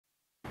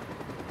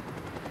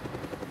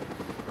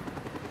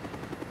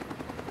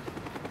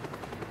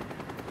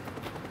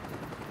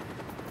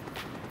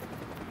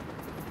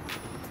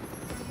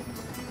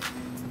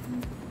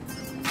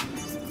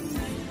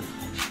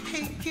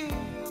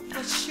girl,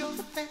 what's your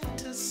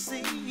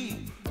fantasy?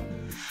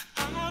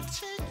 I'll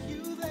take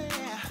you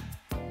there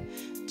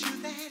to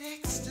that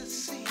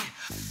ecstasy.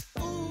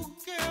 Ooh,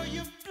 girl,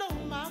 you blow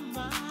my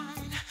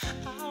mind.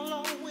 I'll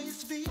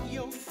always be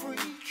your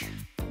freak.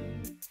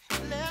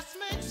 Let's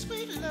make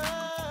sweet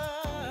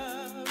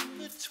love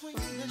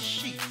between the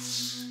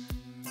sheets.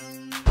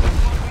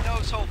 What we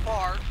know so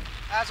far,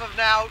 as of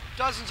now,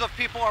 dozens of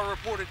people are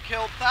reported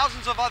killed,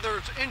 thousands of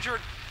others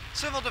injured.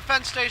 Civil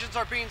defense stations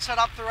are being set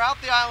up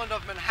throughout the island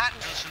of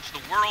Manhattan. Since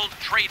the World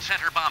Trade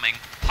Center bombing,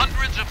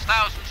 hundreds of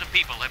thousands of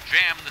people have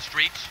jammed the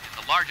streets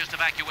in the largest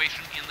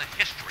evacuation in the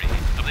history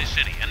of this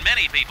city. And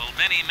many people,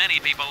 many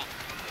people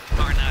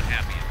are not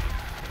happy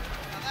about it.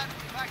 Now that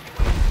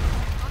evacuation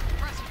is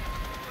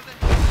unprecedented.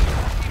 Within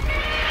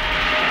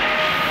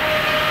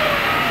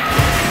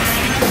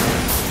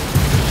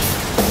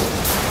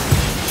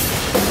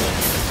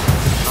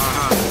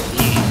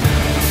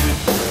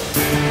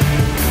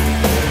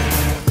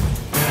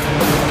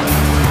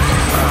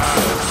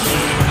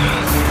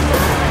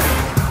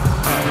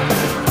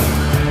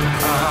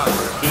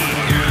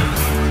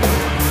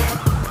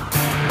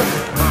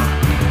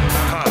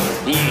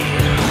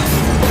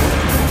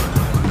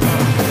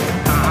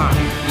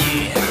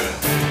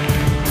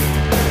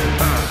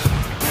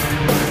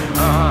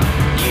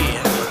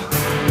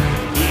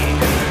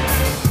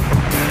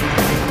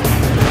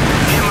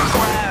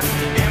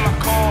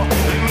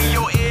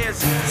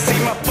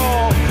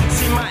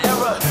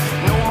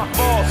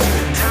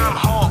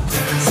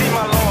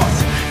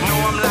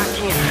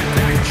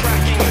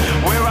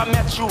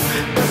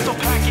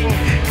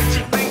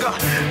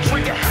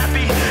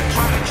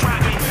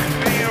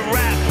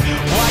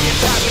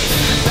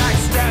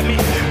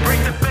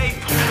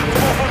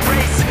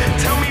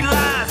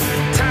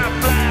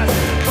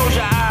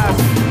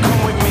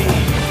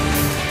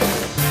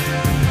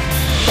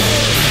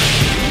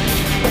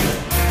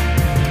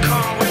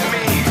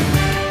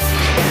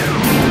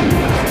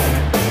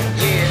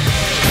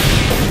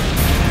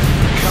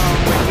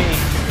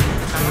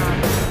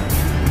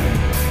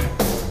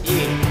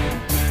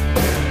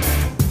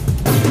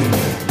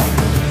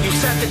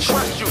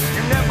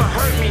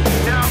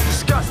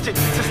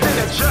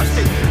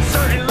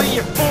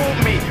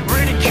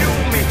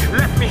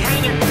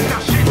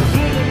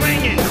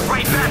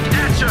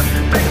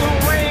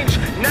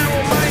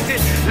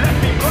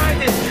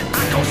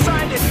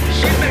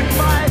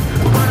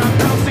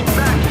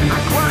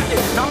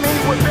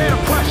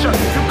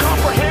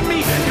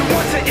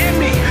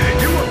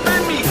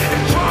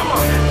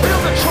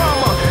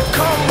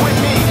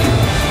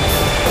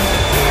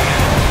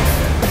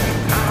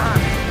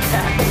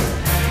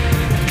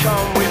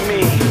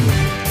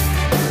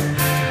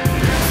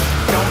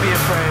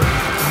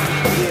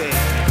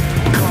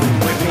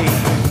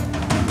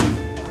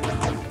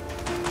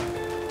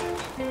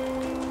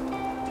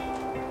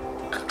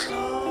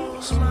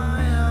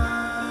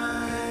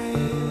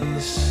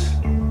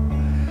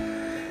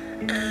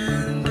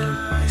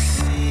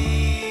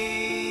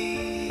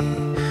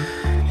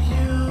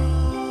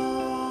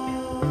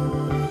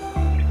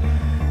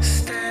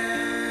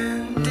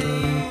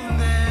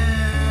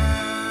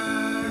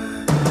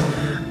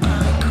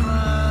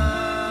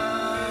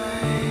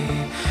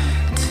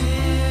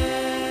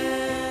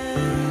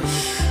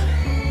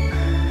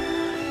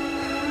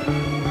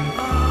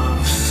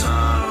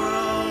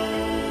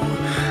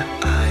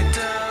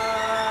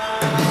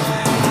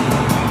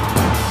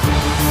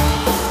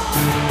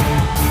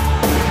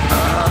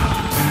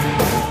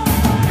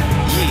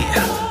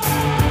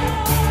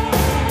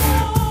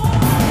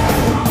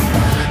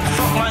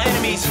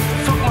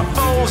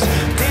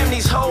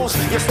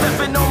You're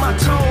stepping on my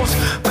toes,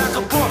 back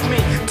up off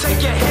me, take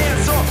your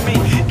hands off me,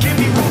 give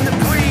me room to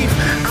breathe.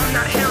 I'm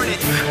not hearing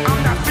it, I'm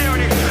not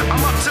fearing it,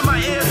 I'm up to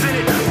my ears in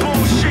it.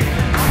 Bullshit,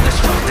 I'm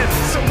destructive,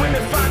 some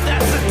women find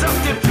that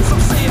seductive, some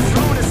say it's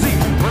lunacy.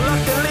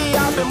 Reluctantly,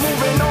 I've been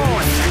moving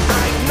on.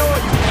 I ignore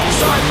you,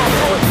 sorry my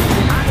boy,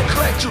 I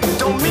neglect you,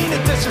 don't mean to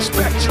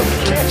disrespect you,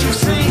 can't you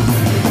see?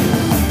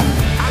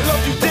 I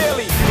love you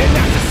dearly, and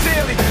not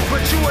sincerely,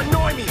 but you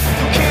annoy me,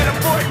 you can't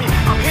avoid me,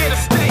 I'm here to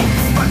stay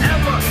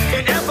forever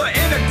and ever.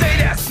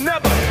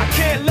 Never, I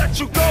can't let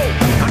you go,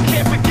 I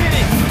can't forget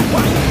it.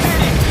 Why you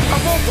did it, I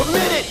won't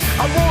permit it,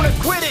 I won't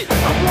acquit it,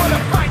 I wanna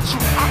fight you,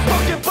 I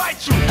fucking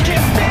bite you.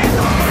 Can't stand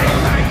nobody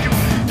like you,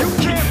 you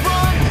can't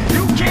run,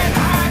 you can't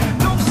hide,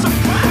 no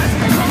surprise.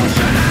 Close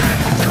your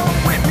eyes, come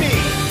with me.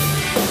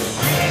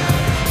 Yeah.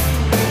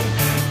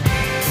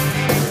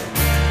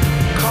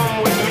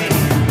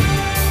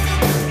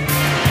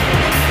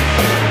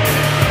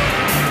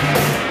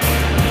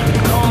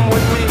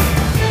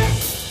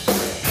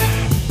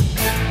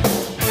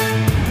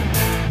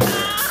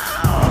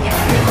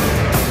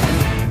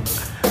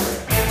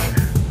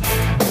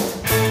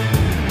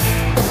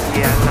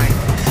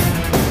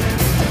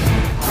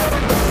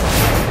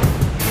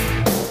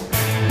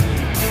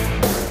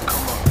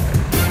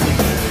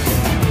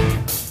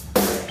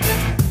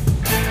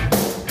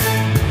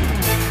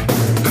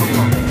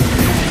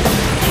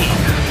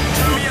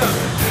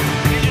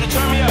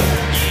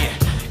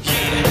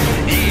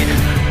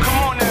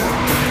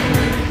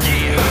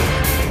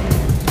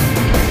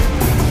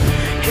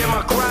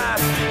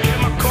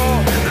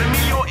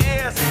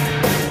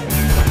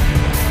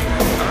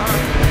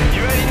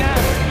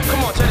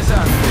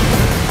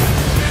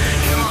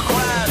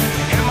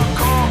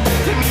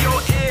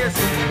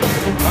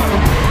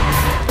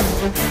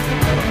 Oh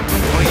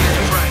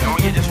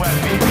yeah, that's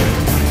right, baby.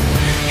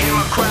 Hear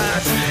my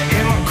cries,